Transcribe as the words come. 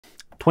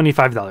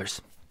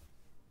$25.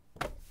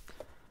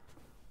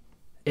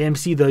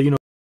 AMC, the, you know,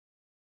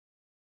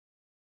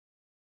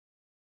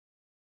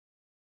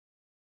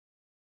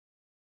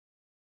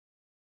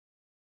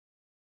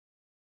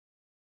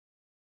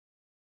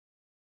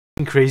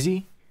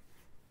 crazy.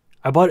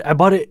 I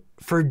bought it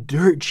for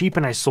dirt cheap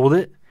and I sold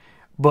it.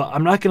 But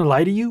I'm not gonna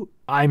lie to you,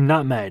 I'm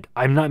not mad.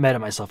 I'm not mad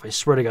at myself. I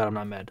swear to God, I'm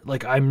not mad.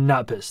 Like, I'm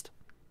not pissed.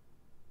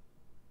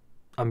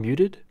 I'm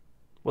muted?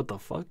 What the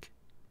fuck?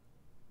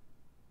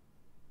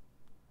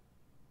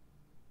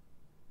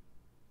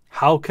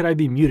 How could I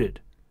be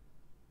muted?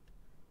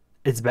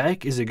 It's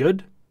back? Is it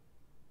good?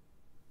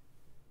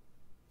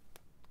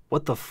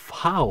 What the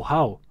how?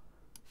 How?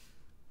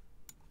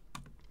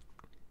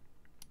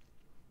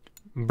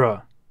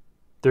 Bruh.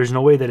 There's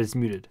no way that it's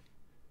muted.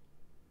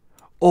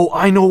 Oh,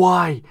 I know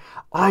why.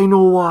 I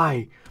know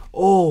why.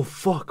 Oh,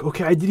 fuck.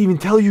 Okay, I didn't even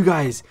tell you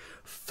guys.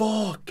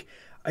 Fuck.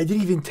 I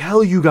didn't even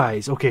tell you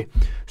guys. Okay,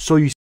 so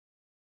you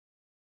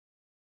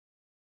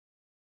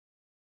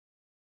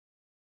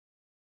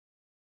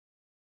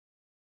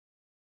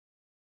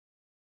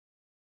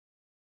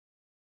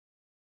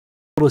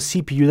little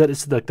CPU, that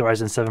is like the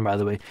Ryzen 7, by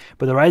the way.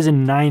 But the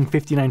Ryzen 9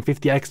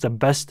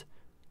 5950X,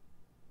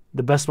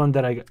 the best one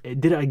that I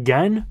did it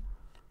again.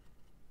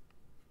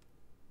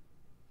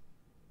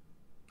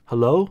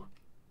 Hello?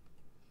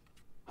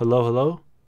 Hello, hello?